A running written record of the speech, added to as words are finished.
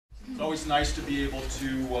always nice to be able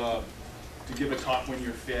to give a talk when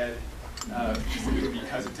you're fed, simply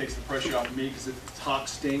because it takes the pressure off of me, because if the talk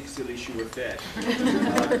stinks, at least you were fed.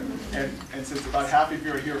 And since about half of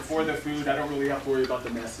you are here for the food, I don't really have to worry about the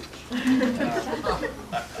message.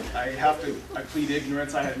 I plead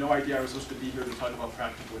ignorance. I had no idea I was supposed to be here to talk about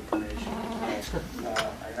practical information.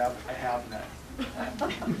 I have none.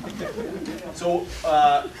 So,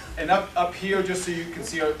 and up here, just so you can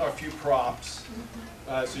see a few props,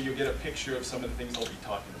 so you'll get a picture of some of the things I'll be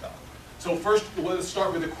talking about. So first, let's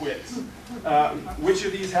start with a quiz. Which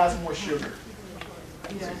of these has more sugar?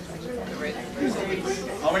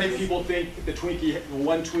 How many people think the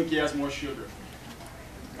one Twinkie has more sugar?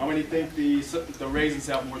 How many think the raisins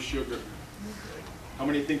have more sugar? How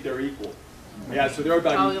many think they're equal? Yeah, so they're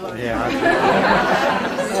about equal.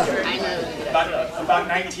 About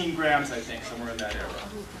 19 grams, I think, somewhere in that area.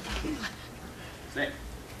 Same.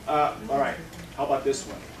 All right, how about this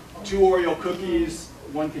one? 2 Oreo cookies,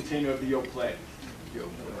 1 container of the Yoplait.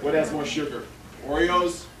 What has more sugar?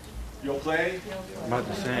 Oreos? Yoplait? About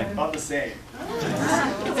the same. About the same.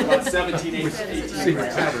 It's about 18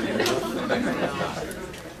 grams.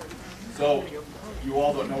 So you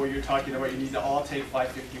all don't know what you're talking about. You need to all take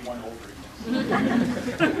 551 over it.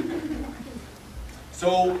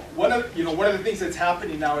 So one of the things that's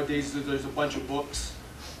happening nowadays is there's a bunch of books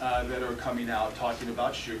that are coming out talking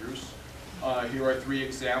about sugars. Here are 3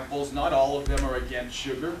 examples. Not all of them are against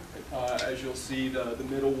sugar. As you'll see, the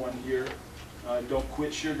middle one here, Don't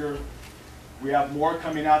Quit Sugar. We have more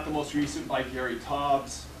coming out, the most recent by Gary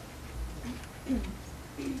Taubes.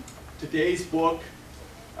 Today's book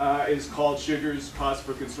is called Sugars, Cause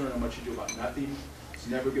for Concern and What You Do About Nothing. It's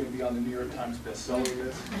never going to be on the New York Times bestseller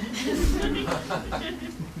list.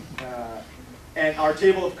 And our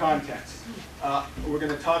table of contents. We're going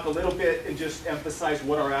to talk a little bit and just emphasize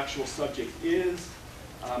what our actual subject is.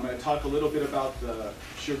 I'm going to talk a little bit about the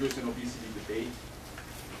sugars and obesity debate.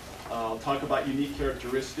 I'll talk about unique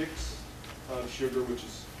characteristics of sugar, which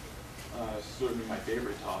is certainly my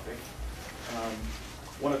favorite topic. I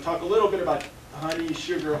want to talk a little bit about honey,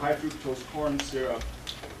 sugar, high fructose corn syrup,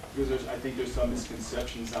 because I think there's some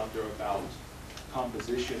misconceptions out there about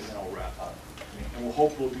composition, and then I'll wrap up. And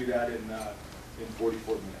we'll do that in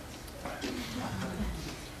 44 minutes.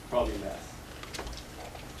 Probably less.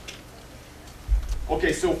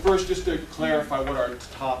 Okay, so first, just to clarify what our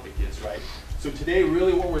topic is, right? So today,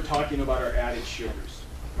 really what we're talking about are added sugars,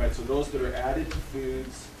 right? So those that are added to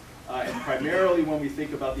foods, and primarily when we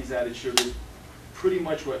think about these added sugars, pretty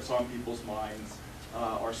much what's on people's minds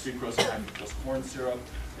are sucrose and high fructose corn syrup,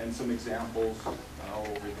 and some examples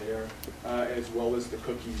over there, as well as the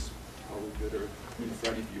cookies that are in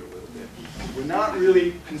front of you a little bit. We're not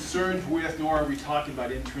really concerned with, nor are we talking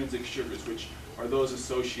about intrinsic sugars, which are those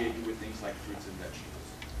associated with things like fruits and vegetables.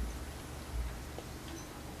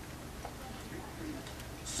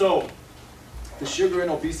 So, the sugar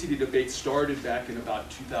and obesity debate started back in about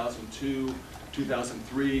 2002,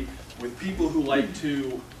 2003, with people who like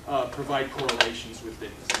to provide correlations with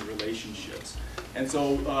things and relationships. And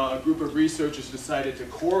so a group of researchers decided to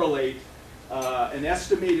correlate an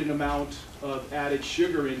estimated amount of added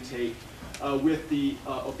sugar intake with the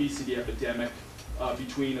obesity epidemic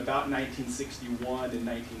between about 1961 and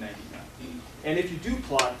 1999. And if you do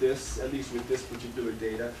plot this, at least with this particular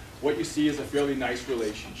data, what you see is a fairly nice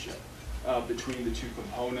relationship between the 2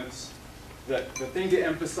 components. The thing to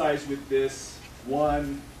emphasize with this,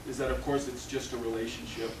 one, is that of course it's just a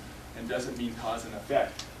relationship and doesn't mean cause and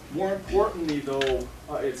effect. More importantly though,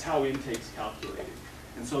 it's how intake's calculated.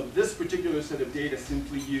 And so this particular set of data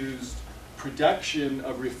simply used production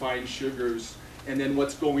of refined sugars and then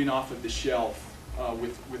what's going off of the shelf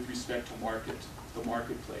with respect to the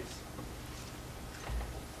marketplace.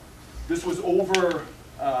 This was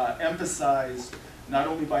emphasized not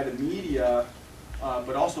only by the media,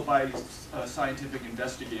 but also by scientific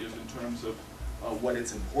investigators in terms of what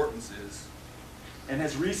its importance is, and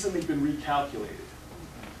has recently been recalculated.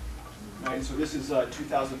 Right, so this is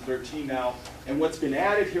 2013 now, and what's been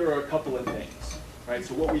added here are a couple of things. Right,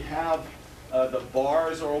 so what we have, the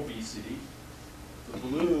bars are obesity, the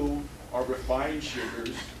blue are refined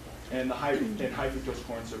sugars, and the high fructose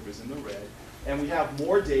corn syrup is in the red. And we have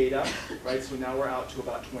more data, right? So now we're out to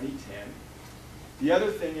about 2010. The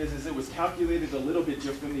other thing is it was calculated a little bit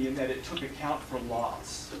differently in that it took account for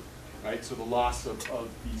loss, right? So the loss of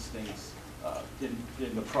these things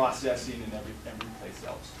in the processing and every place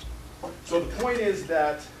else. So the point is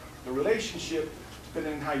that the relationship,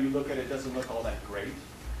 depending on how you look at it, doesn't look all that great.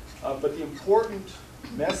 But the important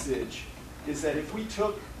message is that if we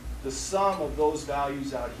took the sum of those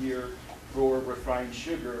values out here for refined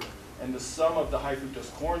sugar and the sum of the high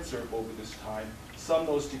fructose corn syrup over this time, sum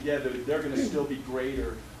those together, they're going to still be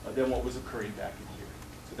greater than what was occurring back in here.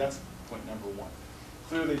 So that's point number one.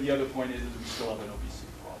 Clearly, the other point is we still have an obesity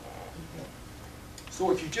problem.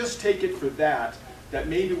 So if you just take it for that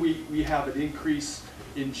maybe we have an increase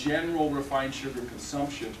in general refined sugar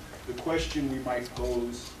consumption, the question we might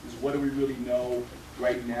pose is, what do we really know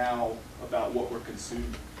right now about what we're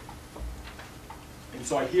consuming? And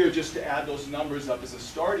so here, just to add those numbers up as a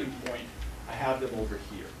starting point, I have them over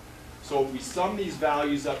here. So if we sum these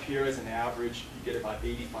values up here as an average, you get about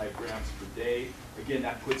 85 grams per day. Again,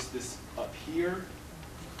 that puts this up here.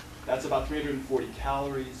 That's about 340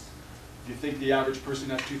 calories. If you think the average person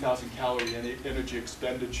has 2,000 calorie energy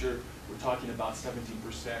expenditure, we're talking about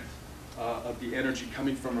 17% of the energy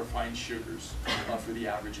coming from refined sugars for the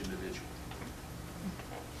average individual.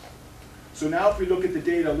 So now if we look at the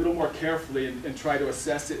data a little more carefully and try to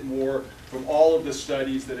assess it more from all of the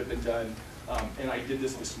studies that have been done, and I did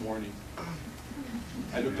this morning.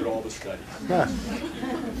 I looked at all the studies.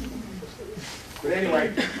 But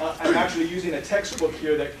anyway, I'm actually using a textbook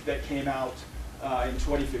here that came out in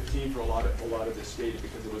 2015 for a lot of this data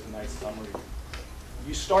because it was a nice summary.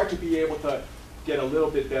 You start to be able to get a little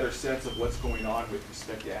bit better sense of what's going on with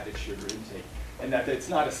respect to added sugar intake, and that it's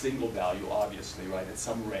not a single value, obviously, right? It's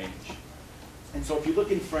some range. And so if you look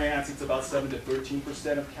in France, it's about 7 to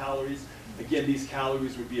 13% of calories. Again, these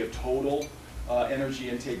calories would be a total energy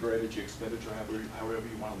intake or energy expenditure, however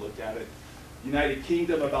you want to look at it. United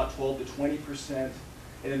Kingdom, about 12 to 20%.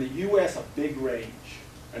 And in the US, a big range.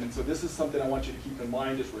 And so this is something I want you to keep in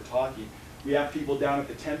mind as we're talking. We have people down at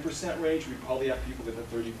the 10% range. We probably have people at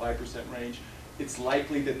the 35% range. It's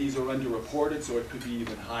likely that these are underreported, so it could be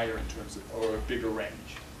even higher in terms of, or a bigger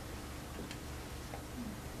range.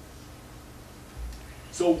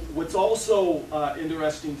 So what's also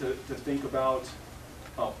interesting to think about,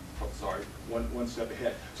 sorry, one step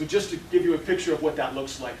ahead. So just to give you a picture of what that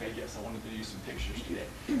looks like, I guess, I wanted to use some pictures today.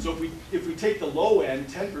 So if we take the low end,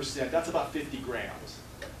 10%, that's about 50 grams.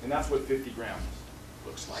 And that's what 50 grams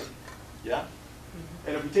looks like, yeah?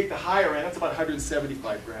 And if we take the higher end, that's about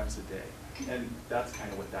 175 grams a day. And that's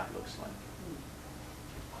kind of what that looks like.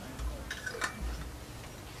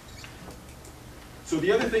 So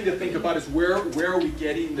the other thing to think about is where are we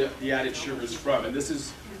getting the added sugars from? And this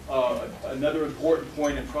is another important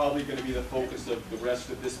point and probably going to be the focus of the rest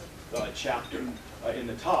of this chapter in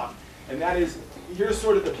the talk. And that is, here's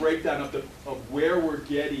sort of the breakdown of where we're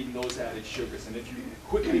getting those added sugars. And if you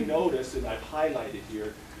quickly notice, and I've highlighted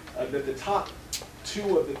here, that the top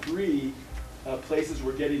two of the three places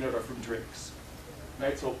we're getting it are from drinks.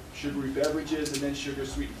 Right? So sugary beverages and then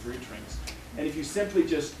sugar-sweetened fruit drinks. And if you simply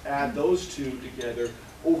just add those two together,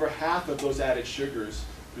 over half of those added sugars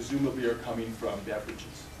presumably are coming from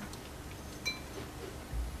beverages.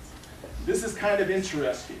 This is kind of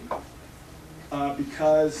interesting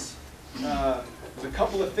because there's a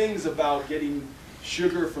couple of things about getting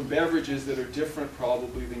sugar from beverages that are different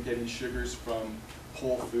probably than getting sugars from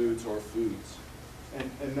whole foods or foods.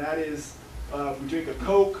 And that is, if we drink a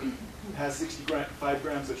Coke, it has 65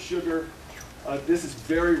 grams of sugar. This is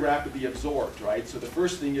very rapidly absorbed, right? So the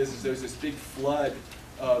first thing is there's this big flood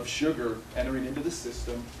of sugar entering into the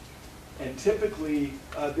system. And typically,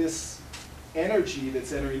 this energy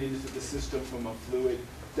that's entering into the system from a fluid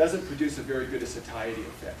doesn't produce a very good satiety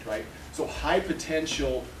effect, right? So high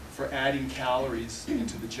potential for adding calories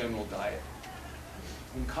into the general diet.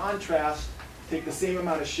 In contrast, take the same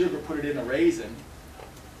amount of sugar, put it in a raisin,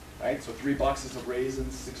 right? So 3 boxes of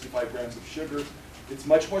raisins, 65 grams of sugar. It's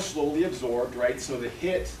much more slowly absorbed, right? So the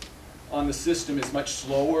hit on the system is much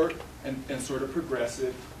slower and sort of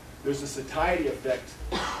progressive. There's a satiety effect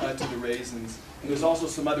to the raisins. And there's also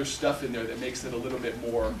some other stuff in there that makes it a little bit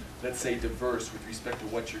more, let's say, diverse with respect to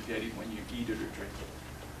what you're getting when you eat it or drink it.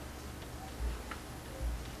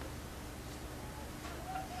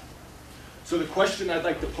 So the question I'd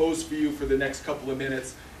like to pose for you for the next couple of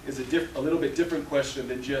minutes is a little bit different question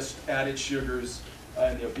than just added sugars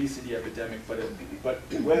and the obesity epidemic, but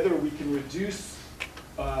whether we can reduce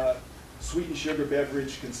sweetened sugar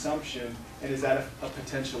beverage consumption, and is that a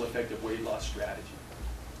potential effective weight loss strategy?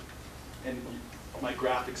 And my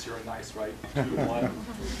graphics here are nice, right? 2 to 1.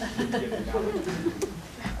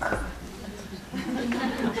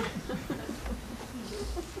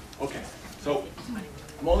 Okay, so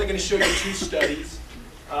I'm only going to show you 2 studies.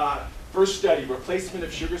 First study, replacement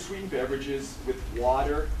of sugar-sweetened beverages with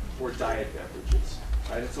water or diet beverages.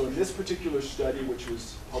 Right? And so in this particular study, which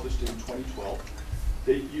was published in 2012,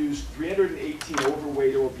 they used 318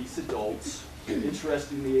 overweight or obese adults.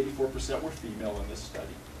 Interestingly, 84% were female in this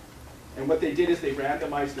study. And what they did is they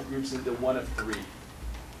randomized the groups into one of 3.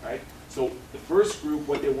 right? So the first group,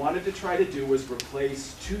 what they wanted to try to do was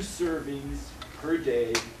replace 2 servings per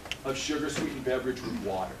day of sugar-sweetened beverage with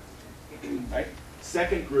water, right?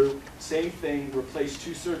 Second group, same thing, replace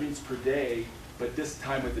 2 servings per day, but this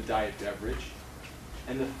time with the diet beverage.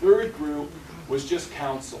 And the third group was just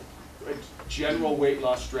counsel, right? General weight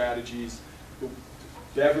loss strategies. The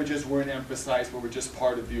beverages weren't emphasized, but were just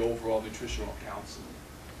part of the overall nutritional counseling.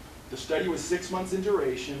 The study was 6 months in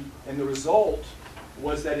duration, and the result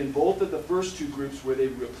was that in both of the first 2 groups where they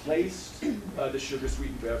replaced the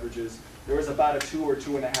sugar-sweetened beverages, there was about a 2 or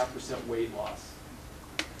 2.5% weight loss.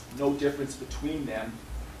 No difference between them,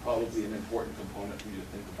 probably an important component for you to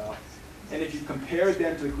think about. And if you compare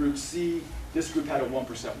them to group C, this group had a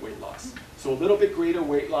 1% weight loss. So a little bit greater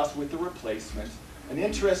weight loss with the replacement. An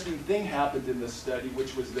interesting thing happened in this study,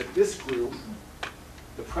 which was that this group,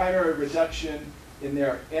 the primary reduction in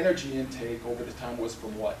their energy intake over the time was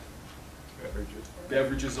from what? Beverages.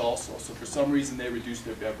 Beverages also. So for some reason they reduced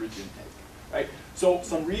their beverage intake. Right? So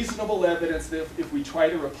some reasonable evidence that if we try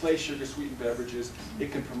to replace sugar-sweetened beverages,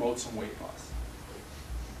 it can promote some weight loss.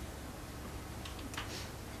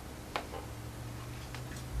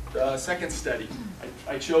 Second study.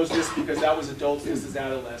 I chose this because that was adults, this is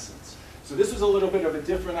adolescents. So this was a little bit of a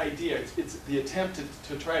different idea. It's the attempt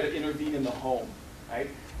to try to intervene in the home. Right?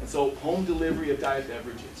 And so home delivery of diet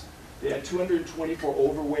beverages. They had 224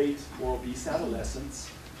 overweight or obese adolescents,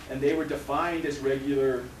 and they were defined as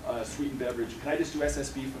regular sweetened beverage. Can I just do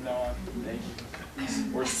SSB from now on? Thank you.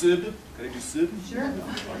 Or SIB. Can I do SIB? Sure.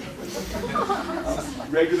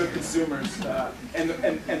 Regular consumers.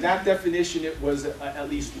 And that definition, it was at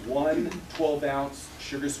least 1 12-ounce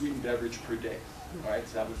sugar-sweetened beverage per day. All right,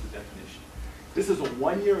 so that was the definition. This is a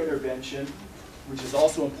 1-year intervention, which is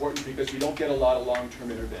also important because we don't get a lot of long-term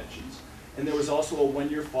interventions. And there was also a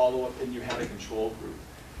 1-year follow-up, and you had a control group.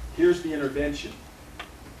 Here's the intervention.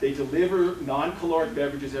 They deliver non-caloric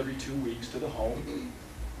beverages every 2 weeks to the home.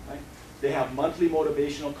 Right? They have monthly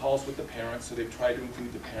motivational calls with the parents, so they've tried to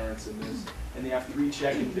include the parents in this. And they have 3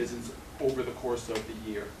 check-in visits over the course of the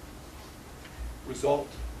year. Result?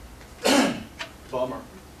 Bummer.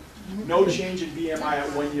 No change in BMI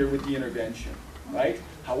at 1 year with the intervention. Right?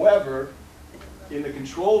 However, in the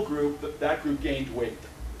control group, that group gained weight.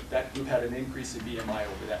 That group had an increase in BMI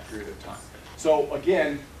over that period of time. So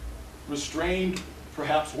again, restrained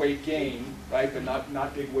perhaps weight gain, right, but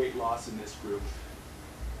not big weight loss in this group.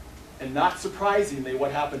 And not surprisingly,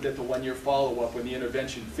 what happened at the 1-year follow-up when the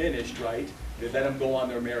intervention finished, right, they let them go on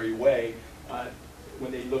their merry way.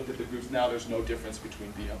 When they looked at the groups, now there's no difference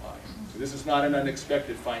between BMI. So this is not an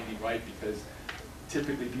unexpected finding, right, because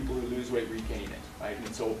typically people who lose weight regain it, right?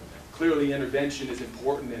 And so clearly intervention is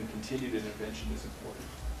important and continued intervention is important.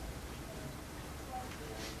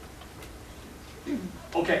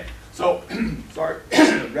 Okay, so, sorry,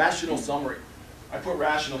 rational summary. I put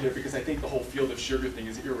rational here because I think the whole field of sugar thing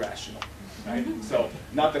is irrational, right? So,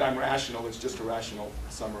 not that I'm rational, it's just a rational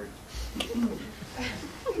summary.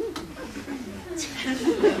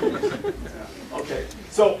 Okay,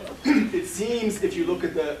 so it seems if you look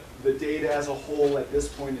at the data as a whole at this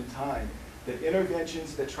point in time, that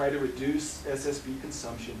interventions that try to reduce SSB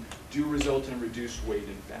consumption do result in reduced weight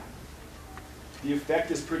in fat. The effect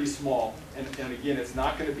is pretty small, and again, it's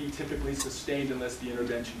not going to be typically sustained unless the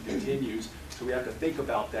intervention continues, so we have to think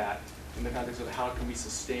about that in the context of how can we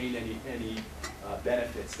sustain any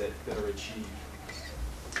benefits that are achieved.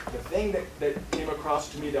 The thing that came across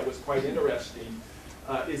to me that was quite interesting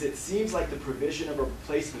is it seems like the provision of a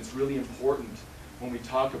replacement is really important when we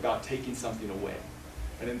talk about taking something away.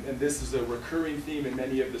 And this is a recurring theme in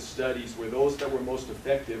many of the studies where those that were most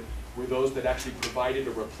effective were those that actually provided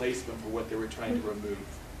a replacement for what they were trying to remove.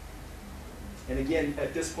 And again,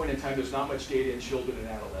 at this point in time, there's not much data in children and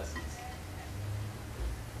adolescents.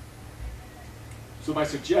 So my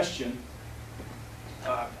suggestion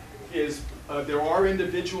is there are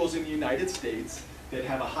individuals in the United States that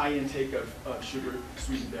have a high intake of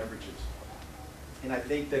sugar-sweetened beverages. And I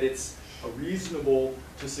think that it's reasonable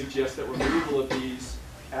to suggest that removal of these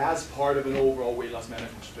as part of an overall weight loss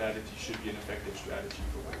management strategy should be an effective strategy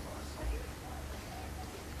for weight loss.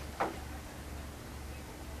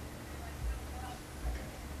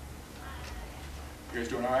 You guys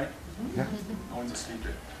doing all right? Yeah. No one's asleep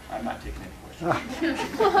yet. I'm not taking any questions.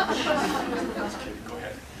 Go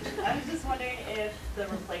ahead. I was just wondering if the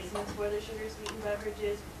replacements for the sugar-sweetened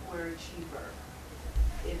beverages were cheaper,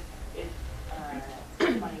 if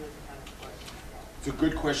money was accounted for. It's a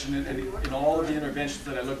good question, and in all of the interventions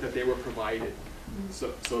that I looked at, they were provided.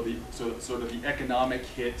 So sort of the economic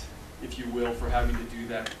hit, if you will, for having to do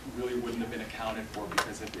that really wouldn't have been accounted for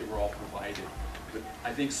because they were all provided. But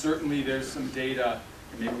I think certainly there's some data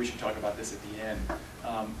and maybe we should talk about this at the end.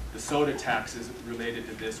 The soda tax is related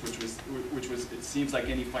to this, which was it seems like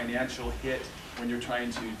any financial hit when you're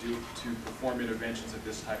trying to perform interventions of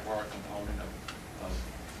this type are a component of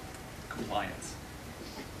compliance.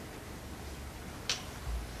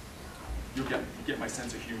 You get my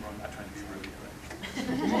sense of humor. I'm not trying to be rude, but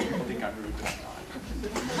most people think I'm rude, but I'm not.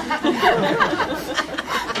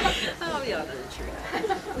 Oh, yeah, that's true.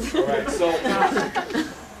 All right,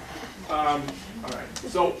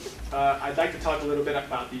 so I'd like to talk a little bit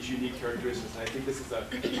about these unique characteristics. I think this is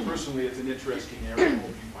personally, it's an interesting area. I hope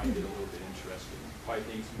you find it a little bit interesting. Probably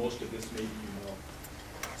think most of this maybe you know.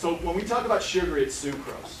 So when we talk about sugar, it's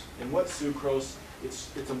sucrose. And what's sucrose?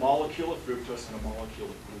 It's a molecule of fructose and a molecule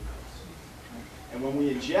of glucose. And when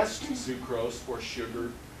we ingest sucrose or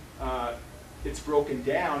sugar, it's broken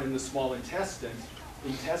down in the small intestine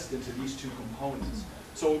to these two components.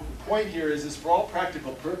 So the point here is for all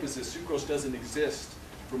practical purposes, sucrose doesn't exist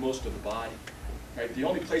for most of the body. Right? The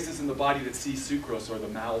only places in the body that see sucrose are the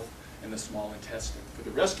mouth and the small intestine. For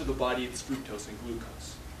the rest of the body, it's fructose and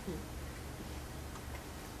glucose.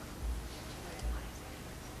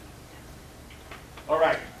 All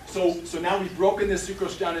right, so now we've broken this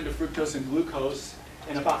sucrose down into fructose and glucose,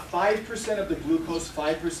 and about 5% of the glucose,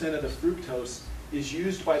 5% of the fructose is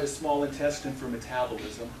used by the small intestine for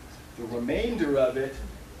metabolism. The remainder of it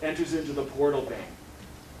enters into the portal vein.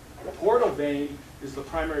 The portal vein is the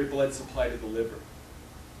primary blood supply to the liver.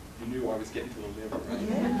 You knew I was getting to the liver, right?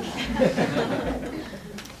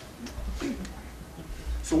 Yeah.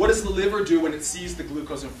 So what does the liver do when it sees the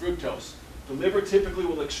glucose and fructose? The liver typically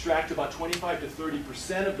will extract about 25 to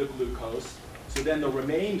 30% of the glucose, so then the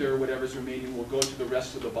remainder, whatever's remaining, will go to the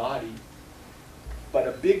rest of the body. But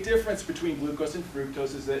a big difference between glucose and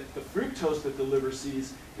fructose is that the fructose that the liver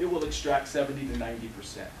sees, it will extract 70 to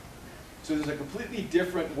 90%. So there's a completely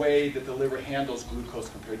different way that the liver handles glucose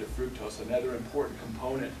compared to fructose, another important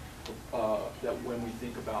component that when we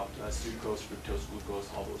think about sucrose, fructose, glucose,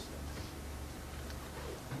 all those things.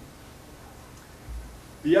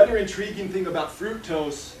 The other intriguing thing about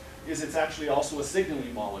fructose is it's actually also a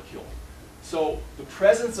signaling molecule. So the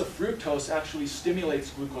presence of fructose actually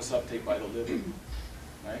stimulates glucose uptake by the liver.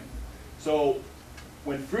 Right? So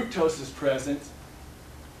when fructose is present,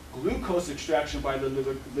 glucose extraction by the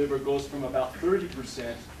liver goes from about 30%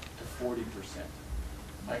 to 40%.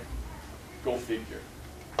 Right? Go figure.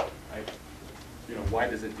 Right? You know, why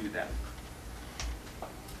does it do that?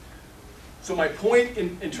 So my point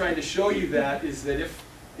in trying to show you that is that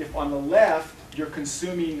if on the left you're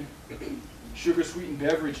consuming sugar-sweetened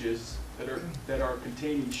beverages that are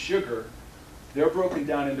containing sugar, they're broken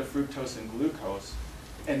down into fructose and glucose,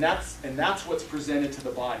 and that's what's presented to the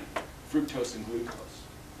body, fructose and glucose,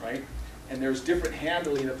 right? And there's different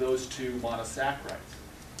handling of those two monosaccharides.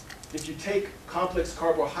 If you take complex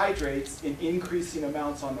carbohydrates in increasing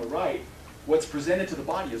amounts on the right, what's presented to the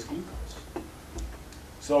body is glucose.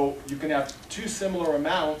 So you can have two similar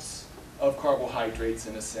amounts of carbohydrates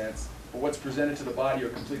in a sense, but what's presented to the body are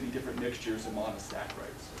completely different mixtures of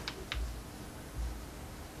monosaccharides.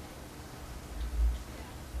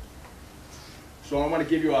 So I want to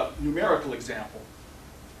give you a numerical example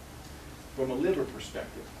from a liver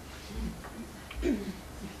perspective.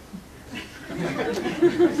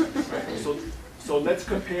 So let's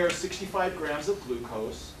compare 65 grams of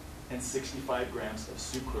glucose and 65 grams of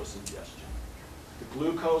sucrose ingestion. The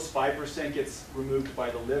glucose, 5% gets removed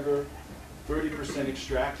by the liver, 30%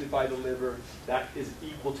 extracted by the liver. That is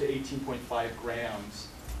equal to 18.5 grams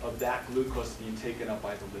of that glucose being taken up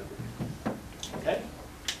by the liver. Okay?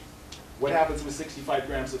 What happens with 65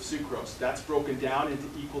 grams of sucrose? That's broken down into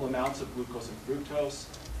equal amounts of glucose and fructose.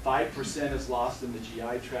 5% is lost in the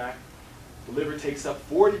GI tract. The liver takes up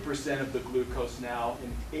 40% of the glucose now,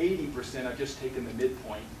 and 80%, I've just taken the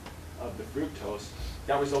midpoint of the fructose.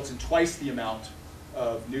 That results in twice the amount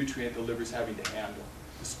of nutrient the liver's having to handle,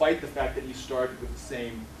 despite the fact that you started with the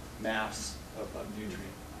same mass of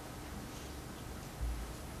nutrient.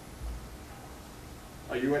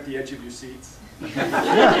 Are you at the edge of your seats?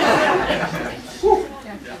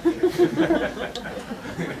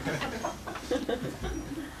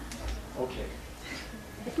 Okay.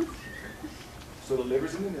 So the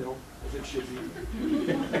liver's in the middle, as it should be.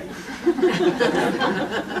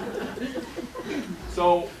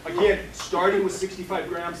 So again, starting with 65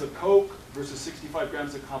 grams of Coke versus 65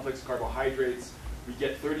 grams of complex carbohydrates, we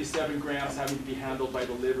get 37 grams having to be handled by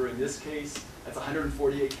the liver in this case. That's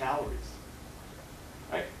 148 calories.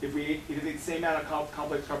 Right? If we eat the same amount of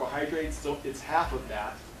complex carbohydrates, so it's half of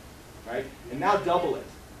that. Right? And now double it.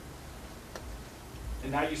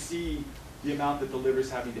 And now you see the amount that the liver is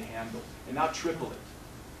having to handle. And now triple it.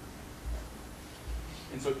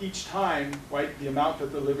 And so each time, right, the amount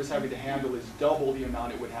that the liver is having to handle is double the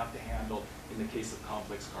amount it would have to handle in the case of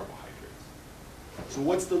complex carbohydrates. So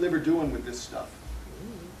what's the liver doing with this stuff?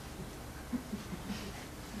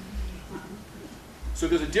 So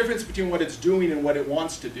there's a difference between what it's doing and what it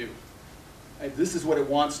wants to do. Right? This is what it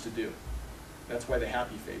wants to do. That's why the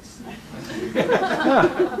happy face.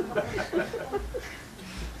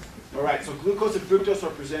 All right, so glucose and fructose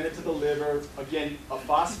are presented to the liver. Again, a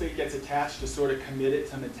phosphate gets attached to sort of commit it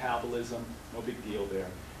to metabolism. No big deal there.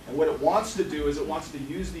 And what it wants to do is it wants to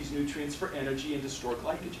use these nutrients for energy and to store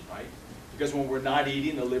glycogen, right? Because when we're not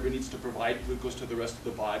eating, the liver needs to provide glucose to the rest of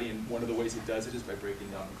the body, and one of the ways it does it is by breaking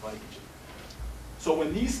down the glycogen. So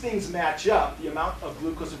when these things match up, the amount of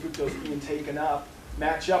glucose and fructose being taken up,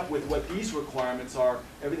 match up with what these requirements are,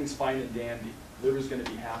 everything's fine and dandy. Liver's going to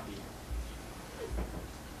be happy.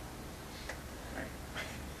 Right.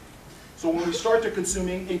 So when we start to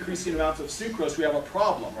consuming increasing amounts of sucrose, we have a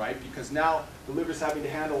problem, right? Because now the liver's having to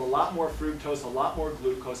handle a lot more fructose, a lot more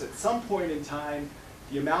glucose. At some point in time,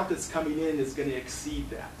 the amount that's coming in is going to exceed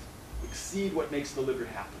that, exceed what makes the liver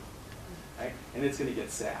happy, right? And it's going to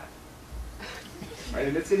get sad. Right?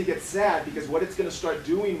 And it's going to get sad because what it's going to start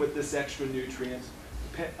doing with this extra nutrient,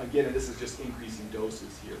 again, and this is just increasing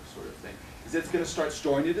doses here sort of thing, is it's going to start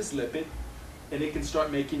storing it as lipid, and it can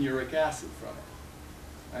start making uric acid from it.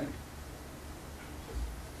 Right?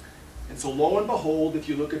 And so lo and behold, if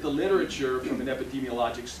you look at the literature from an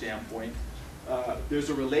epidemiologic standpoint, there's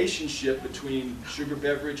a relationship between sugar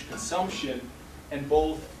beverage consumption and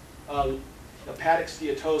both hepatic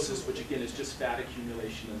steatosis, which again is just fat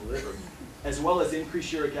accumulation in the liver, as well as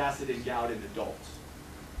increased uric acid and gout in adults.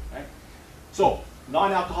 Right? So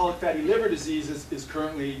non-alcoholic fatty liver disease is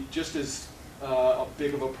currently just as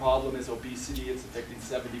big of a problem as obesity. It's affecting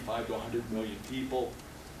 75 to 100 million people.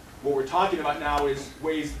 What we're talking about now is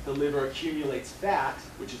ways that the liver accumulates fat,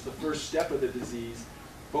 which is the first step of the disease.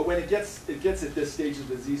 But when it gets at this stage of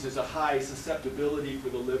the disease, there's a high susceptibility for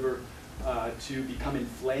the liver to become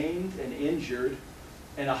inflamed and injured,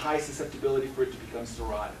 and a high susceptibility for it to become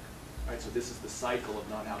cirrhotic. Right? So this is the cycle of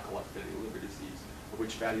non-alcoholic fatty liver disease, of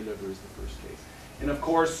which fatty liver is the first case. And of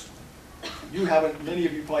course, many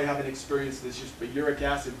of you probably haven't experienced this, but uric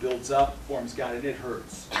acid builds up, forms gout, and it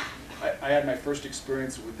hurts. I had my first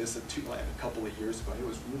experience with this a couple of years ago. It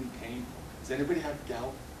was really painful. Does anybody have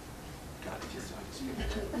gout? God, I just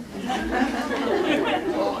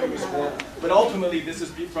oh, it was horrible. But ultimately, this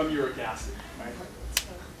is from uric acid, right?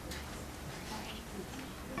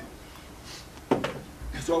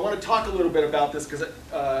 So I want to talk a little bit about this because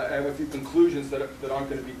I have a few conclusions that aren't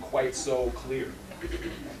going to be quite so clear.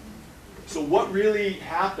 So what really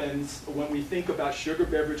happens when we think about sugar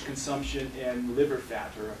beverage consumption and liver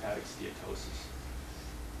fat or hepatic steatosis?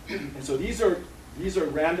 And so these are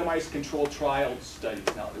randomized controlled trial studies.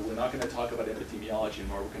 Now, we're not going to talk about epidemiology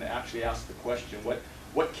anymore. We're going to actually ask the question,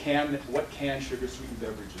 what can sugar-sweetened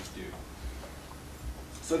beverages do?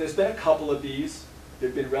 So there's been a couple of these.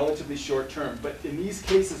 They've been relatively short-term. But in these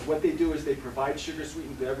cases, what they do is they provide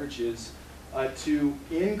sugar-sweetened beverages to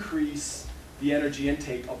increase the energy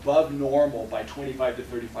intake above normal by 25 to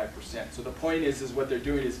 35%. So the point is what they're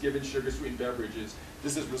doing is given sugar-sweetened beverages,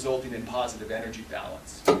 this is resulting in positive energy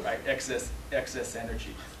balance, right? Excess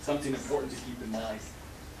energy, something important to keep in mind.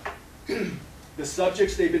 The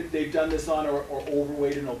subjects they've done this on are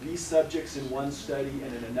overweight and obese subjects in one study,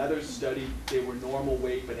 and in another study they were normal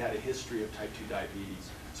weight but had a history of type 2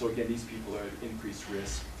 diabetes. So again, these people are at increased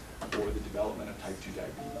risk for the development of type 2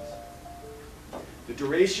 diabetes. The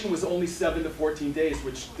duration was only 7 to 14 days,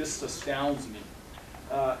 which this astounds me.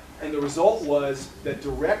 And the result was that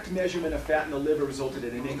direct measurement of fat in the liver resulted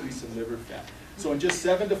in an increase in liver fat. So in just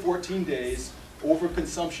 7 to 14 days,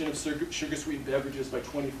 overconsumption of sugar-sweetened beverages by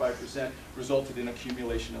 25% resulted in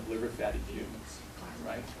accumulation of liver fat in humans,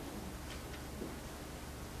 right?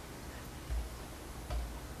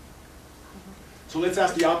 So let's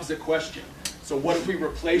ask the opposite question. So what if we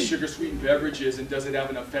replace sugar-sweetened beverages, and does it have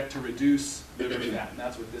an effect to reduce liver fat? And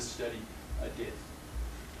that's what this study did.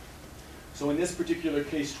 So in this particular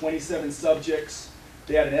case, 27 subjects,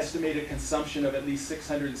 they had an estimated consumption of at least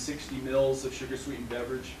 660 mils of sugar-sweetened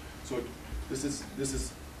beverage. So this is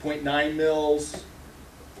 0.9 mils,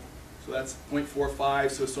 so that's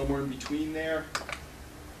 0.45, so somewhere in between there.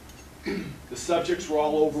 The subjects were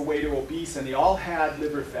all overweight or obese, and they all had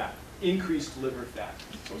liver fat, increased liver fat,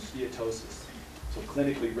 so steatosis, so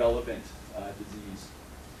clinically relevant disease.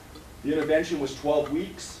 The intervention was 12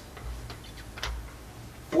 weeks.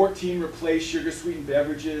 14 replaced sugar-sweetened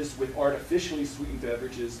beverages with artificially sweetened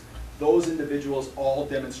beverages. Those individuals all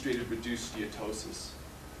demonstrated reduced steatosis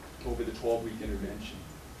over the 12-week intervention.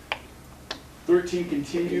 13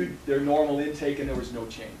 continued their normal intake and there was no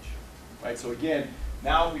change. Right? So again,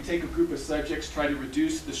 now we take a group of subjects, try to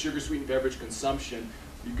reduce the sugar-sweetened beverage consumption.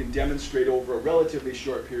 You can demonstrate over a relatively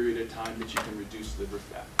short period of time that you can reduce liver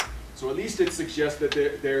fat. So at least it suggests that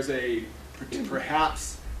there's a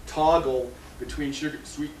perhaps toggle between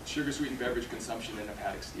sugar-sweetened beverage consumption and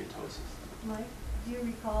hepatic steatosis. Mike, do you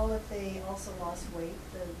recall if they also lost weight,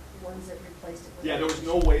 the ones that replaced it with? Yeah, there was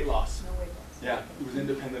no weight loss. No weight loss. Yeah, it was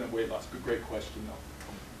independent of weight loss. Great question, though.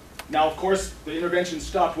 Now, of course, the intervention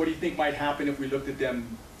stopped. What do you think might happen if we looked at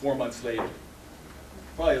them 4 months later?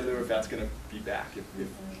 Probably the liver fat's going to be back if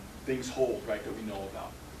things hold, right, that we know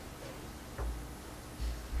about.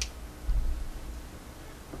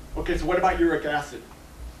 Okay, so what about uric acid?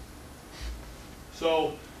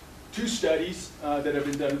 So, 2 studies that have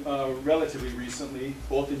been done relatively recently,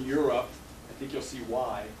 both in Europe. I think you'll see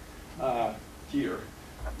why here.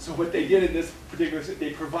 So what they did in this particular,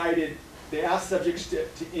 they asked subjects to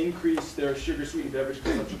increase their sugar-sweetened beverage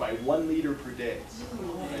consumption by 1 liter per day.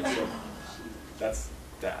 Right, so that's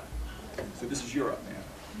that. So this is Europe,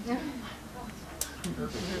 man.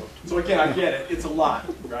 So again, I get it. It's a lot,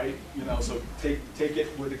 right? You know, so take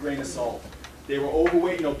it with a grain of salt. They were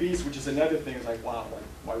overweight and obese, which is another thing. It's like, wow,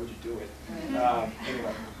 why would you do it?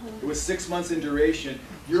 Anyway, it was 6 months in duration.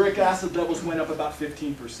 Uric acid levels went up about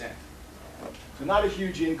 15%. So not a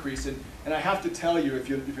huge increase. And I have to tell you, if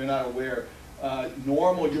you're not aware,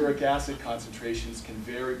 normal uric acid concentrations can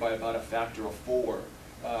vary by about a factor of 4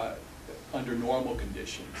 under normal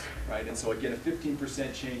conditions, right? And so again, a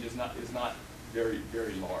 15% change is not very,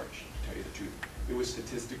 very large, to tell you the truth. It was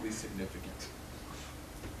statistically significant.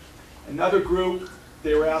 Another group,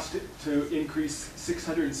 they were asked to increase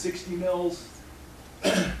 660 mils.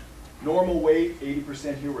 Normal weight,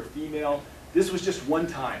 80% here were female. This was just one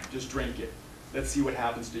time, just drink it. Let's see what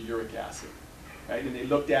happens to uric acid. Right? And they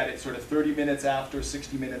looked at it sort of 30 minutes after,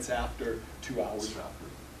 60 minutes after, 2 hours after.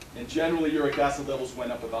 And generally, uric acid levels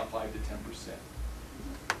went up about 5 to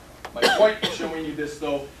 10%. My point in showing you this,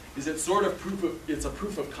 though, is it's sort of it's a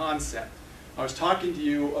proof of concept. I was talking to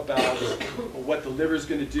you about what the liver is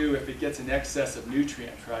going to do if it gets an excess of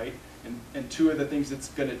nutrients, right? And 2 of the things it's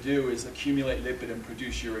going to do is accumulate lipid and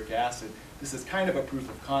produce uric acid. This is kind of a proof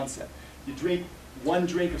of concept. You drink 1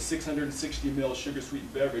 drink of 660 ml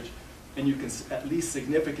sugar-sweetened beverage, and you can at least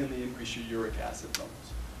significantly increase your uric acid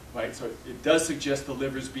levels, right? So it does suggest the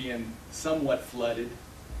liver's being somewhat flooded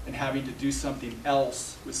and having to do something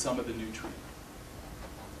else with some of the nutrients.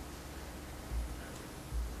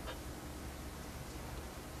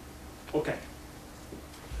 Okay,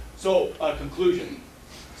 so conclusion.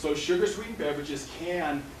 So sugar-sweetened beverages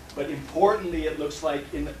can, but importantly it looks like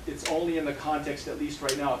it's only in the context, at least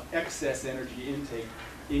right now, of excess energy intake,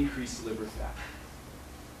 increased liver fat.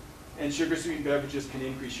 And sugar-sweetened beverages can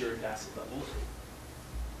increase uric acid levels.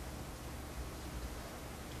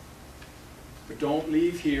 But don't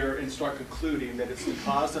leave here and start concluding that it's the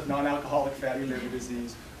cause of non-alcoholic fatty liver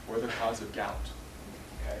disease or the cause of gout.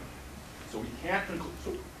 Okay? So we can't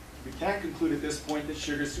conclude at this point that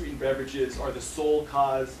sugar-sweetened beverages are the sole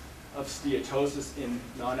cause of steatosis in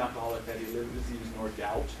non-alcoholic fatty liver disease nor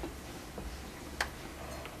gout.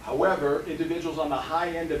 However, individuals on the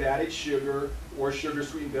high end of added sugar or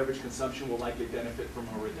sugar-sweetened beverage consumption will likely benefit from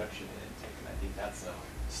a reduction in intake, and I think that's a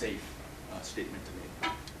safe statement to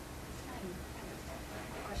make.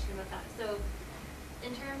 Question about that. So,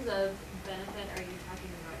 in terms of benefit, are you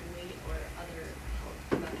talking about weight or other health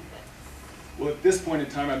benefits? Well, at this point in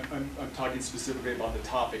time, I'm talking specifically about the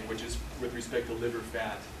topic, which is with respect to liver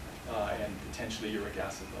fat and potentially uric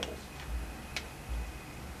acid levels.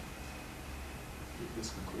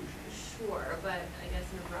 This conclusion. Sure, but I guess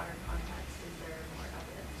in a broader context, is there more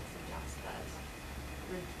evidence to suggest that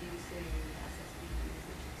reducing SSB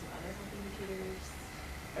usage to other health indicators?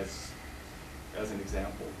 As an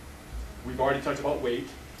example, we've already talked about weight.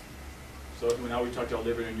 So now we talked about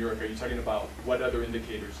liver and uric. Are you talking about what other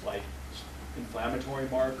indicators, like inflammatory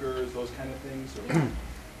markers, those kind of things?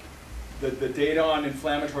 Or the data on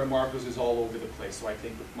inflammatory markers is all over the place, so I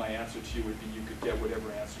think my answer to you would be you could get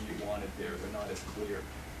whatever answer you wanted there. They're not as clear.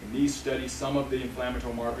 In these studies, some of the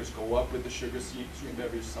inflammatory markers go up with the sugar-sweetened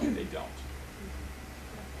beverage, some they don't.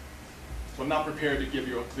 So I'm not prepared to give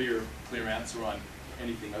you a clear answer on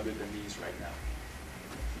anything other than these right now.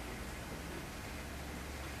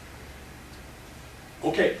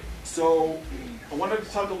 Okay, so I wanted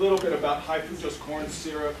to talk a little bit about high fructose corn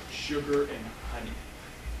syrup, sugar, and honey,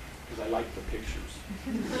 because I like the pictures.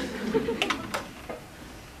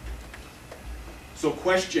 So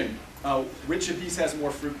question, which of these has more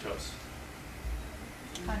fructose?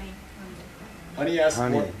 Honey. Honey has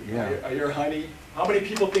Honey, more. yeah. Are your honey? How many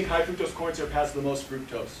people think high fructose corn syrup has the most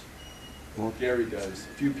fructose? Well, Gary does.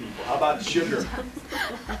 A few people. How about sugar?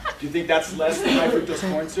 Do you think that's less than high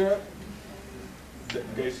fructose corn syrup?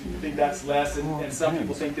 Okay, so you think that's less, and some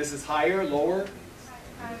people think this is higher, lower?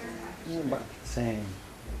 About the same.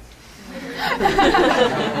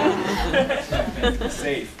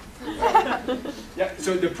 Safe. Yeah,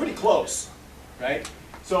 so they're pretty close, right?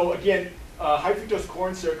 So again, high fructose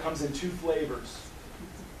corn syrup comes in two flavors,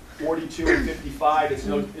 42 and 55.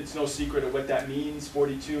 It's no secret of what that means.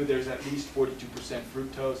 42, there's at least 42%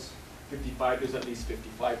 fructose. 55, there's at least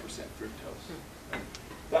 55% fructose.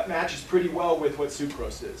 That matches pretty well with what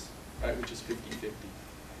sucrose is, right, which is 50-50.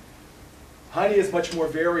 Honey is much more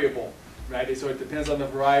variable, right? So it depends on the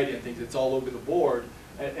variety and things. It's all over the board.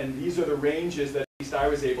 And these are the ranges that at least I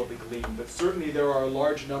was able to glean. But certainly there are a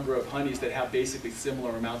large number of honeys that have basically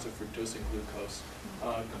similar amounts of fructose and glucose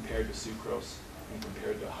compared to sucrose and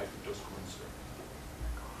compared to high fructose corn syrup.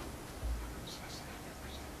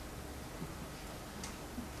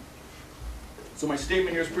 So my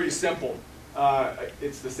statement here is pretty simple.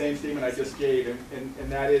 It's the same statement I just gave,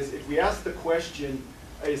 and that is, if we ask the question,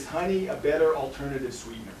 is honey a better alternative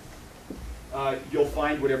sweetener? You'll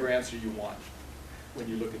find whatever answer you want when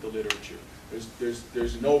you look at the literature.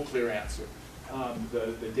 There's no clear answer.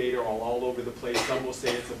 The data are all over the place. Some will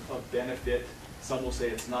say it's a benefit. Some will say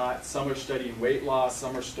it's not. Some are studying weight loss.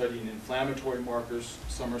 Some are studying inflammatory markers.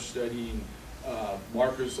 Some are studying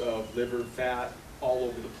markers of liver fat, all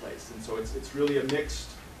over the place. And so it's really a mixed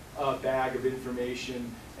bag of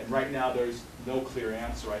information. And right now there's no clear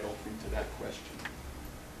answer, I don't think, to that question.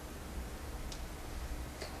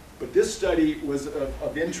 But this study was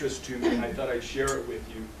of interest to me, and I thought I'd share it with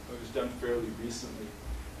you. It was done fairly recently.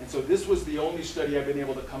 And so this was the only study I've been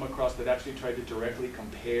able to come across that actually tried to directly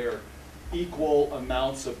compare equal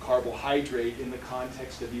amounts of carbohydrate in the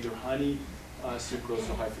context of either honey, sucrose,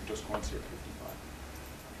 or high fructose corn syrup 55.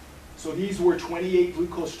 So these were 28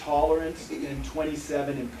 glucose tolerant and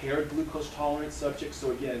 27 impaired glucose tolerant subjects.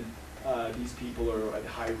 So again, these people are at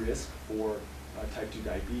high risk for type 2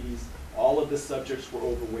 diabetes. All of the subjects were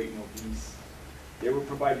overweight and obese. They were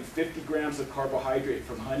provided 50 grams of carbohydrate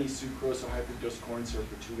from honey, sucrose, or high fructose corn syrup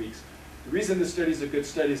for 2 weeks. The reason this study is a good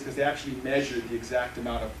study is because they actually measured the exact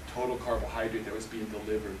amount of total carbohydrate that was being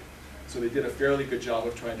delivered. So they did a fairly good job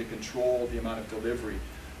of trying to control the amount of delivery.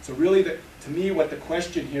 So really, to me, what the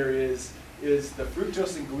question here is the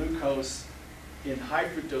fructose and glucose in high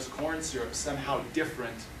fructose corn syrup somehow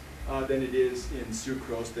different than it is in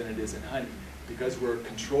sucrose, than it is in honey, because we're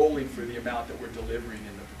controlling for the amount that we're delivering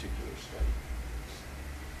in the particular study.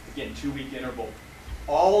 Again, 2-week interval.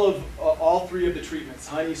 All three of the treatments,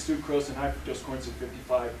 honey, sucrose, and high fructose corn syrup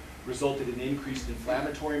 55, resulted in increased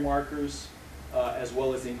inflammatory markers as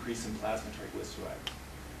well as increase in plasma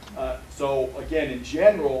triglyceride. So again, in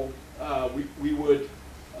general, we would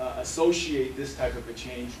associate this type of a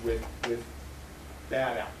change with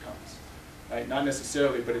bad outcomes. Right? Not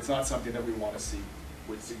necessarily, but it's not something that we want to see.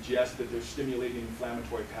 Would suggest that they're stimulating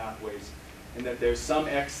inflammatory pathways and that there's some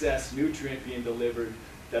excess nutrient being delivered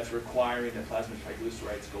that's requiring that plasma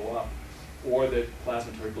triglycerides go up, or that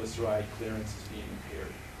plasma triglyceride clearance is being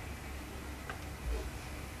impaired.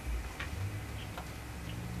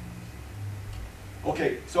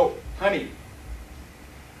 Okay, so honey.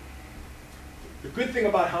 The good thing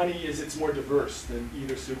about honey is it's more diverse than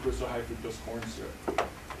either sucrose or high fructose corn syrup,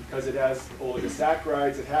 because it has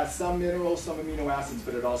oligosaccharides, it has some minerals, some amino acids,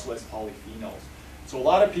 but it also has polyphenols. So a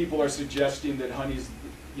lot of people are suggesting that honey's,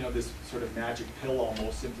 this sort of magic pill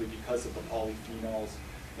almost, simply because of the polyphenols,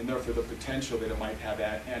 and therefore the potential that it might have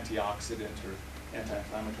antioxidant or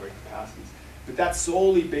anti-inflammatory capacities. But that's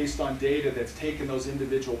solely based on data that's taken those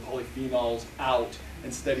individual polyphenols out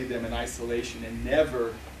and studied them in isolation, and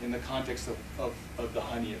never in the context of the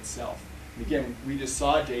honey itself. And again, we just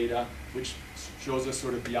saw data which shows us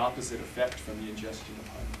sort of the opposite effect from the ingestion of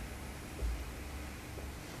honey.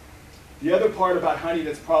 The other part about honey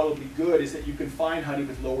that's probably good is that you can find honey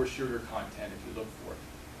with lower sugar content if you look for it.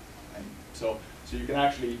 And so you can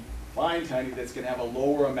actually find honey that's going to have a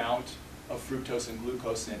lower amount of fructose and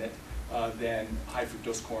glucose in it than high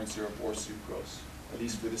fructose corn syrup or sucrose, at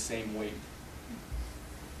least for the same weight.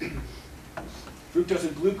 Fructose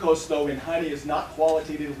and glucose, though, in honey is not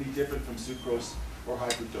qualitatively different from sucrose or high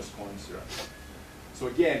fructose corn syrup. So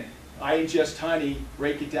again, I ingest honey,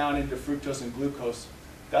 break it down into fructose and glucose.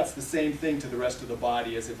 That's the same thing to the rest of the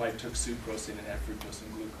body as if I took sucrose in and had fructose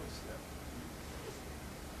and glucose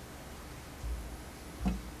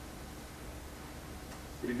there.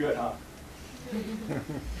 Pretty good, huh?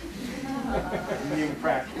 New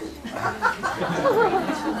practice.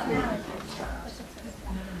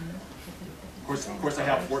 Of Of course, I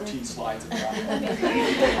have 14 slides of that.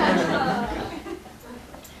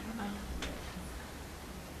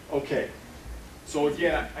 Okay, so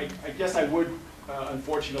again, I guess I would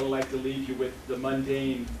unfortunately like to leave you with the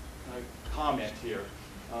mundane comment here.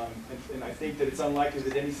 And I think that it's unlikely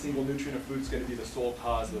that any single nutrient or food is going to be the sole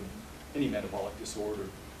cause of any metabolic disorder.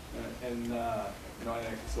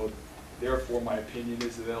 So therefore my opinion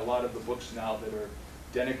is that a lot of the books now that are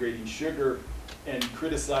denigrating sugar and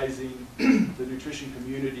criticizing the nutrition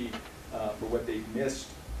community for what they've missed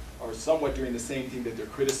are somewhat doing the same thing that they're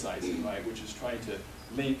criticizing, right? Which is trying to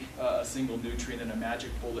link a single nutrient and a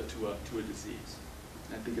magic bullet to a disease.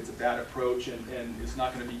 And I think it's a bad approach, and it's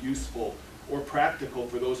not going to be useful or practical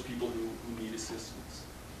for those people who need assistance.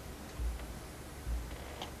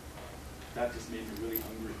 That just made me really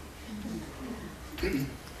hungry.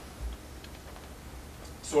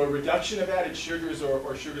 So a reduction of added sugars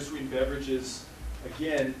or sugar-sweetened beverages,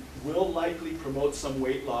 again, will likely promote some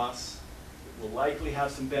weight loss. It will likely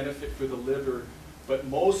have some benefit for the liver, but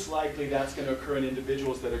most likely that's going to occur in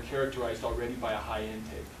individuals that are characterized already by a high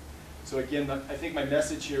intake. So again, I think my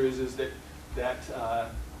message here is that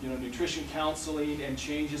nutrition counseling and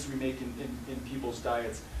changes we make in people's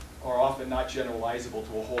diets are often not generalizable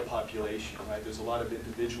to a whole population, right? There's a lot of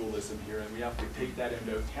individualism here, and we have to take that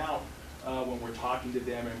into account when we're talking to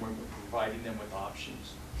them and when we're providing them with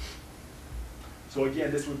options. So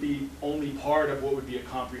again, this would be only part of what would be a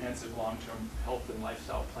comprehensive long-term health and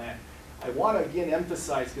lifestyle plan. I want to again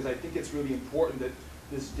emphasize, because I think it's really important, that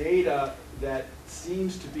this data that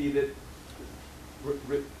seems to be that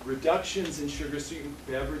reductions in sugar-sweetened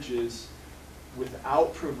beverages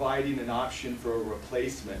without providing an option for a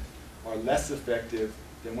replacement are less effective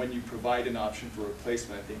than when you provide an option for a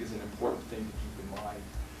replacement, I think is an important thing to keep in mind.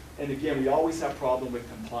 And again, we always have problem with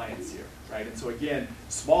compliance here, right? And so again,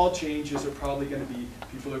 small changes are probably going to be,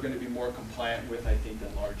 people are going to be more compliant with, I think,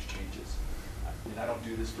 than large changes. I mean, I don't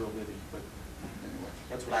do this for a living, but anyway,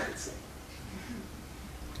 that's what I would say.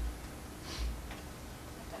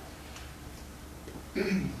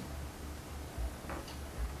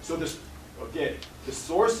 So this, again, the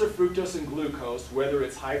source of fructose and glucose, whether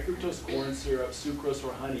it's high fructose corn syrup, sucrose,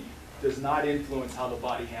 or honey, does not influence how the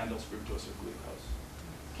body handles fructose or glucose.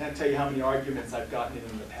 Can't tell you how many arguments I've gotten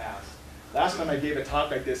in the past. Last time I gave a talk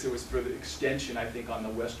like this, it was for the extension, I think, on the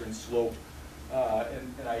Western Slope.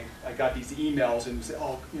 And I got these emails and said,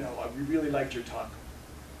 oh, we really liked your talk.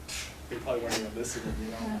 They probably weren't even listening,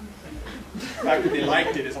 The fact that they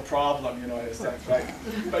liked it is a problem, in a sense, right?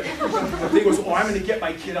 But the thing was, oh, I'm going to get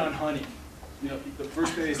my kid on honey. The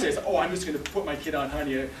first thing they say is, oh, I'm just going to put my kid on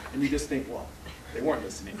honey, and you just think, well, they weren't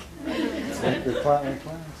listening. Right?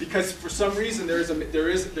 Because for some reason there's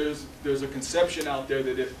a conception out there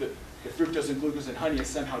that if the fructose and glucose in honey is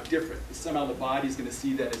somehow different, somehow the body's going to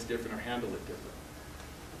see that as different or handle it different.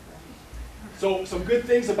 So some good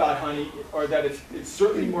things about honey are that it's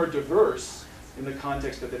certainly more diverse in the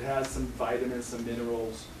context that it has some vitamins, some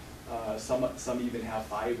minerals, some even have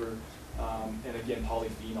fiber, and again,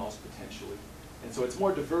 polyphenols potentially. And so it's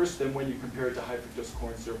more diverse than when you compare it to high fructose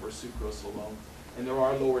corn syrup or sucrose alone. And there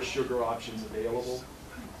are lower sugar options available.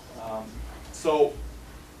 So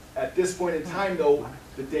at this point in time, though,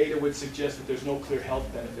 the data would suggest that there's no clear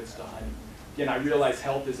health benefits to honey. Again, I realize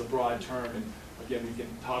health is a broad term, and again, we can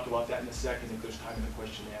talk about that in a second if there's time in the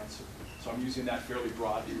question and answer. So I'm using that fairly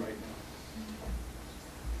broadly right now.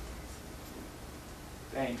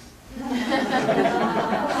 Thanks.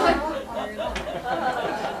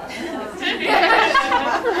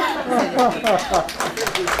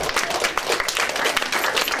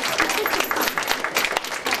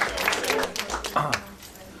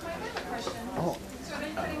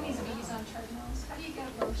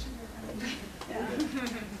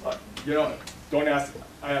 Don't ask.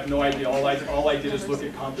 I have no idea. All I did is look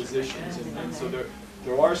at compositions, and so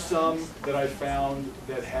there are some that I found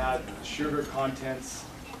that had sugar contents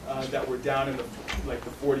that were down in the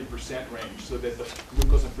 40% range, so that the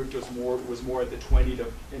glucose and fructose was more at the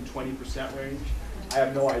 20% range. I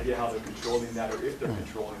have no idea how they're controlling that, or if they're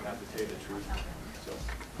controlling that, to tell you the truth. So,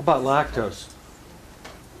 how about lactose?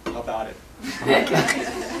 How about it?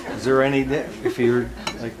 Is there any, if you're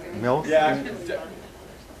like milk? Yeah.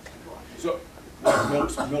 So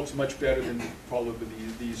milk's much better than probably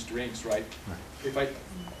these drinks, right?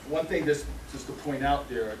 One thing just to point out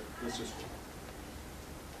there, let's just,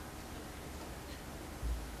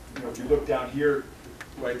 if you look down here,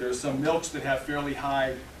 right, there's some milks that have fairly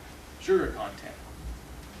high sugar content.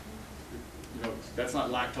 That's not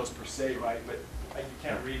lactose per se, right? But you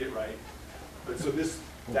can't read it right. But so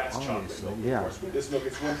that's chocolate milk, of course. But this milk,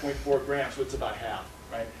 it's 1.4 grams, so it's about half.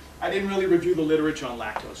 right? I didn't really review the literature on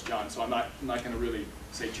lactose, John, so I'm not going to really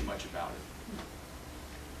say too much about it.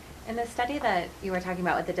 In the study that you were talking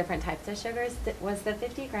about with the different types of sugars, was the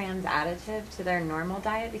 50 grams additive to their normal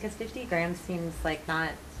diet? Because 50 grams seems like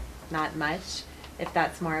not much, if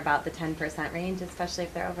that's more about the 10% range, especially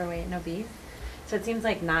if they're overweight and obese. So it seems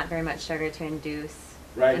like not very much sugar to induce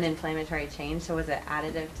an inflammatory change. So was it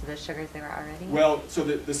additive to the sugars they were already? Well, so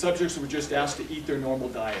the subjects were just asked to eat their normal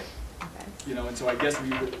diet. Okay. You know, and so I guess we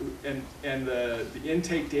would, and the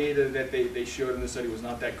intake data that they showed in the study was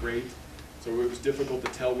not that great. So it was difficult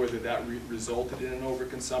to tell whether that resulted in an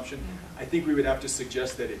overconsumption. I think we would have to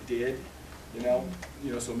suggest that it did, you know,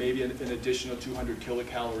 so maybe an additional 200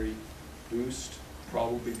 kilocalorie boost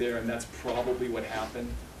probably there, and that's probably what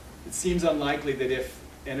happened. It seems unlikely that if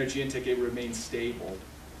energy intake remained stable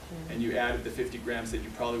and you added the 50 grams that you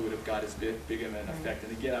probably would have got as big of an effect.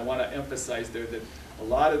 And again, I want to emphasize there that a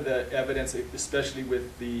lot of the evidence, especially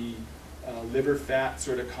with the liver fat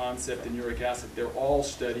sort of concept and uric acid, they're all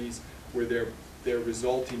studies where they're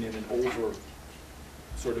resulting in an over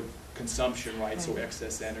sort of consumption, right? So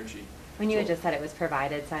excess energy. When you had just said it was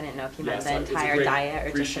provided, so I didn't know if you meant the it's a entire great- diet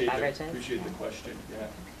or just the beverages. Appreciate the question, yeah.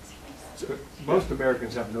 So, Most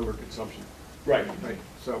Americans have an overconsumption. right. Right.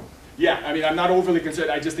 So Yeah, I mean, I'm not overly concerned.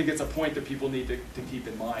 I just think it's a point that people need to keep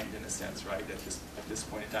in mind, in a sense, right, at this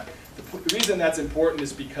point in time. The reason that's important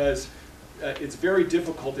is because it's very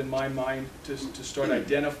difficult in my mind to start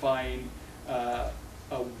identifying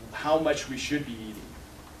how much we should be eating,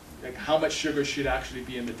 like how much sugar should actually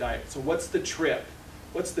be in the diet. So what's the trip?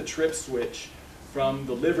 What's the trip switch from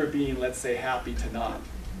the liver being, let's say, happy to not?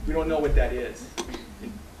 We don't know what that is,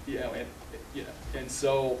 and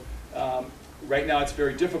so right now it's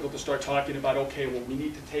very difficult to start talking about, okay, well, we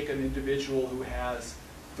need to take an individual who has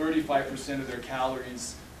 35% of their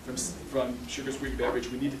calories from sugar-sweetened beverage,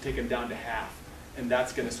 we need to take them down to half. And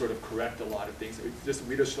that's going to sort of correct a lot of things. We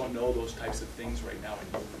just don't know those types of things right now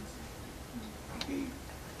in humans.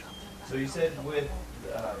 So you said with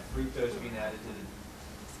fructose being added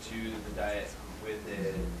to the diet with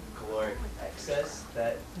the caloric excess,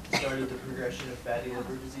 that started the progression of fatty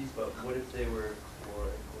liver disease, but what if they were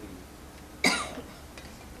calorically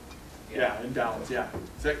Imbalance, yeah.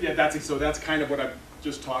 So that's kind of what I'm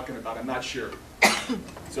just talking about. I'm not sure.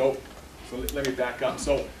 So let me back up.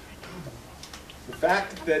 So the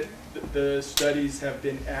fact that the studies have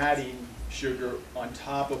been adding sugar on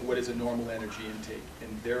top of what is a normal energy intake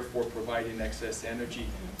and therefore providing excess energy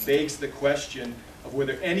begs the question of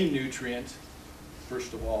whether any nutrient,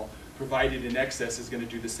 first of all, provided in excess is going to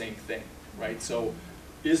do the same thing, right? So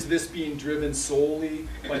is this being driven solely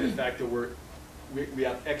by the fact that we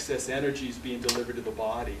have excess energies being delivered to the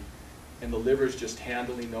body and the liver's just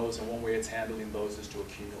handling those, and one way it's handling those is to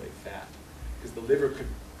accumulate fat? Because the liver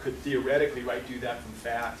could theoretically, right, do that from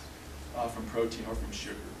fat, from protein, or from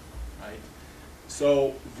sugar, right?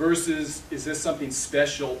 So versus, is this something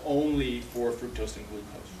special only for fructose and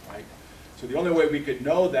glucose, right? So the only way we could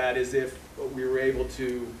know that is if we were able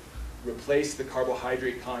to replace the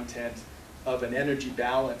carbohydrate content of an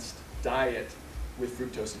energy-balanced diet with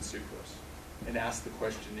fructose and sucrose and ask the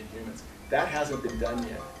question in humans. That hasn't been done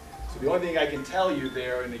yet. So the only thing I can tell you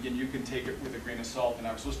there, and again, you can take it with a grain of salt, and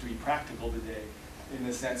I was supposed to be practical today in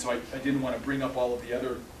this sense, so I didn't want to bring up all of the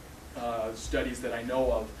other studies that I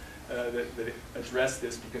know of that address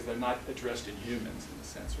this, because they're not addressed in humans in a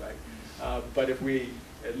sense, right? But if we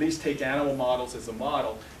at least take animal models as a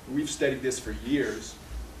model, we've studied this for years,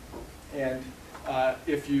 and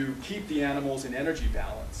if you keep the animals in energy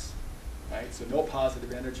balance, right, so no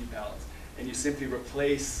positive energy balance, and you simply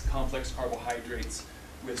replace complex carbohydrates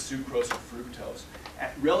with sucrose or fructose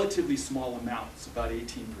at relatively small amounts, about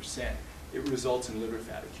 18%, it results in liver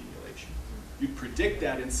fat accumulation. You predict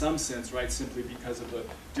that in some sense, right, simply because of the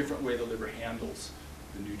different way the liver handles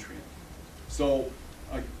the nutrient. So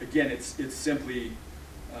again, it's simply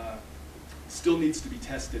still needs to be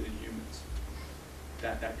tested in humans,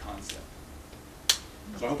 that concept.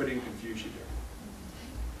 So I hope I didn't confuse you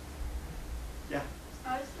there. Yeah?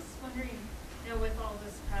 I was just wondering, with all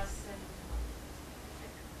this press and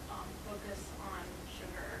focus on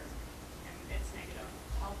sugar and its negative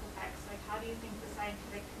health effects, how do you think the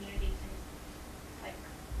scientific community can,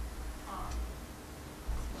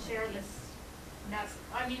 share this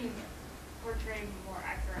portray a more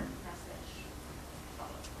accurate message about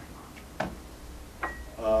what's going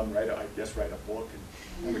on? Write a book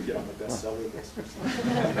and get on the bestseller list or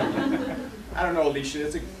something. I don't know, Alicia.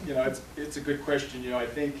 It's a good question. I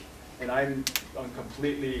think, and I'm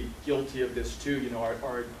completely guilty of this too.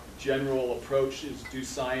 Our general approach is do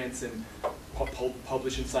science and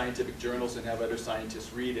publish in scientific journals and have other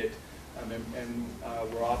scientists read it.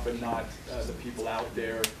 We're often not the people out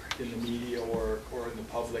there in the media or in the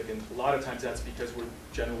public, and a lot of times that's because we're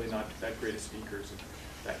generally not that great of speakers and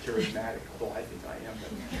that charismatic, although I think I am.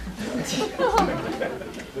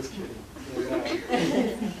 But just kidding.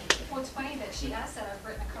 Well, it's funny that she asked that. I've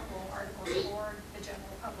written a couple articles for the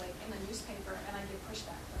general public in the newspaper, and I get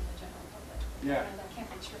pushback from the general public. Yeah. And that can't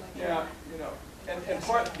be true like Yeah, that. you know, and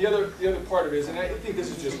part the other part of it is, and I think this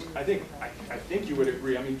is just, I think you would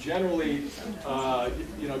agree. I mean, generally,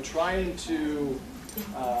 you know, trying to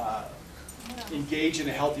engage in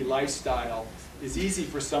a healthy lifestyle is easy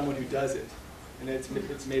for someone who does it, and it's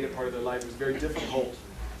made it part of their life. It's very difficult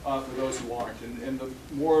for those who aren't, and the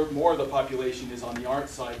more of the population is on the aren't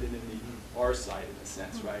side than in the are side, in a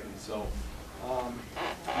sense, right? And so,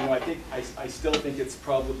 you know, I still think it's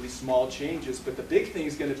probably small changes, but the big thing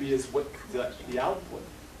is going to be is what the output.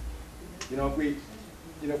 You know,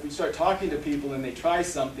 if we start talking to people and they try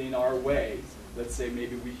something our way, let's say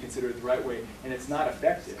maybe we consider it the right way, and it's not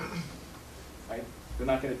effective, right? They're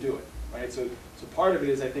not going to do it, right? So part of it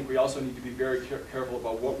is I think we also need to be very careful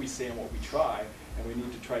about what we say and what we try, and we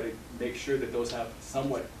need to try to make sure that those have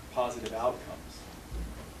somewhat positive outcomes.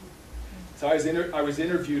 So I was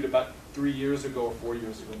interviewed about 3 years ago or 4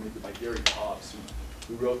 years ago, maybe, by Gary Tobbs,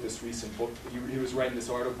 who wrote this recent book. He was writing this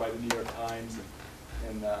article by the New York Times,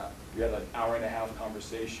 and we had an hour-and-a-half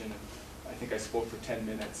conversation, and I think I spoke for 10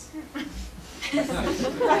 minutes.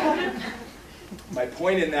 My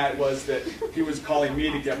point in that was that he was calling me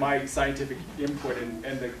to get my scientific input,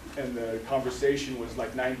 and the conversation was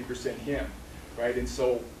like 90% him, right? And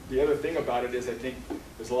so the other thing about it is I think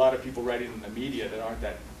there's a lot of people writing in the media that aren't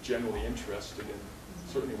that generally interested in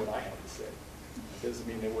certainly what I have to say. It doesn't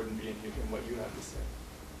mean they wouldn't be in what you have to say.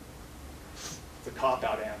 It's a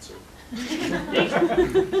cop-out answer.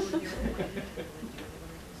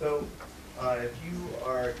 So, if you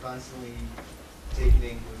are constantly taking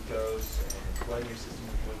in glucose and flooding your system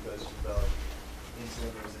with glucose, you develop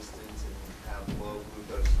insulin resistance and have low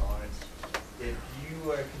glucose tolerance, if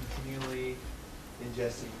you are continually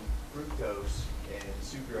ingesting fructose and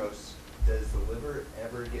sucrose, does the liver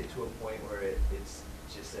ever get to a point where it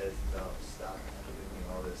just says, no, stop giving me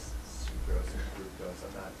all this sucrose and fructose,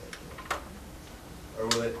 I'm not taking it? Or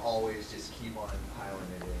will it always just keep on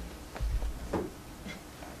piling it in?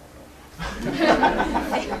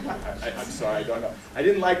 I'm sorry, I don't know. I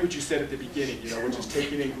didn't like what you said at the beginning, you know, which is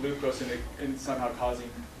taking in glucose and somehow causing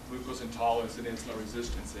glucose intolerance and insulin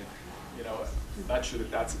resistance. And, you know, I'm not sure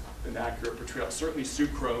that that's an accurate portrayal. Certainly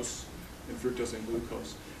sucrose and fructose and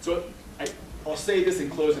glucose. So I'll say this in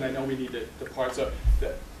closing. I know we need to depart. So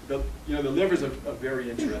you know, the liver is a very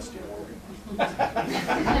interesting organ.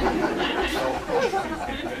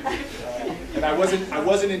 And I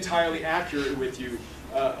wasn't entirely accurate with you,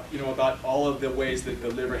 you know, about all of the ways that the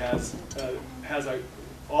liver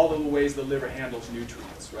all of the ways the liver handles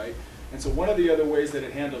nutrients, right? And so one of the other ways that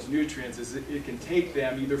it handles nutrients is that it can take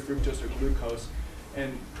them, either fructose or glucose,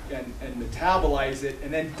 and metabolize it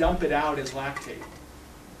and then dump it out as lactate.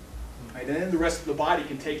 Right? And then the rest of the body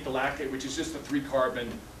can take the lactate, which is just a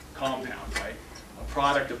 3-carbon compound, right? A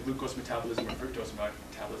product of glucose metabolism and fructose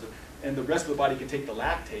metabolism. And the rest of the body can take the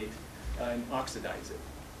lactate and oxidize it,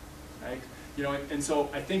 right? You know, and so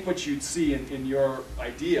I think what you'd see in your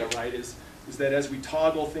idea, right, is that as we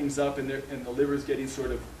toggle things up and the liver is getting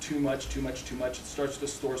sort of too much, it starts to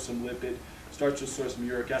store some lipid, starts to store some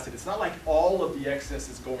uric acid. It's not like all of the excess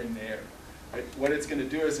is going there. Right? What it's going to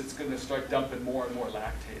do is it's going to start dumping more and more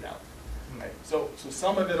lactate out. Right? So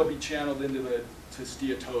some of it will be channeled into to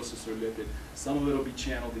steatosis or lipid. Some of it will be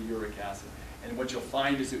channeled to uric acid. And what you'll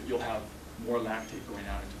find is that you'll have more lactate going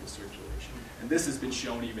out into the circulation. And this has been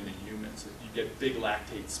shown even in humans. That you get big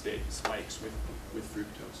lactate spikes with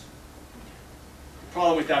fructose. The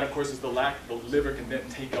problem with that, of course, is the liver can then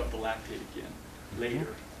take up the lactate again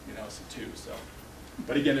later, you know, too. So,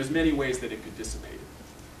 but again, there's many ways that it could dissipate it.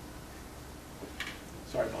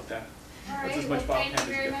 Sorry about that. All That's right, as much well, Bob thank you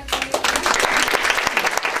Candace very gets. much.